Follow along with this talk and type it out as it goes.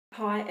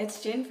Hi,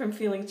 it's Jen from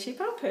Feeling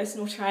Chipper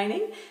Personal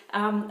Training.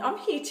 I'm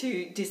here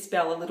to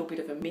dispel a little bit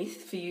of a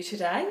myth for you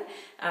today.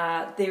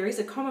 There is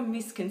a common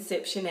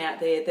misconception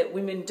out there that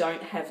women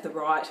don't have the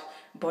right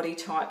body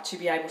type to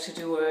be able to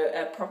do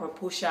a proper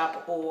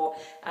push-up or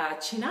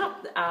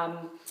chin-up,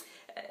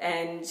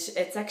 and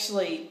it's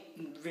actually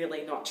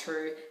really not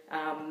true.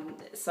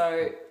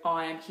 So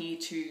I am here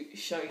to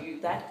show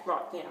you that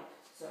right now.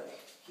 So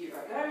here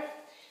I go.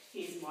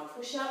 Here's my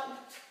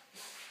push-up.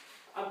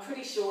 I'm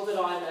pretty sure that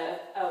I'm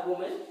a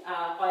woman.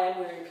 I am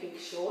wearing pink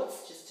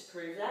shorts just to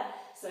prove that.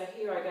 So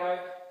here I go,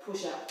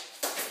 push up,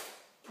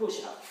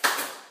 push up,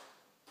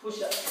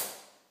 push up.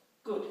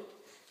 Good.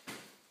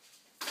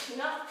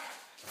 Chin up.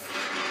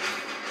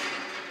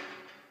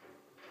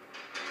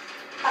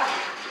 Up.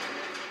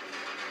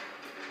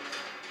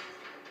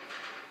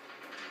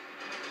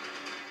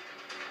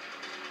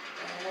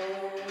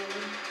 And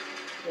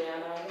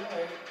down I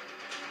go.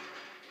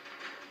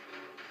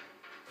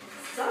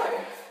 So,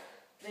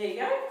 there you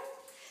go.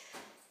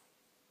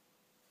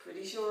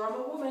 Pretty sure I'm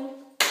a woman.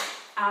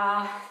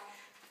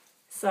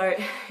 So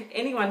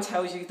anyone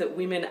tells you that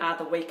women are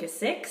the weaker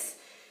sex,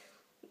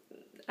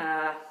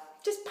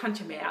 just punch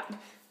them out.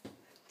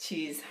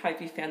 Cheers.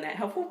 Hope you found that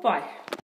helpful. Bye.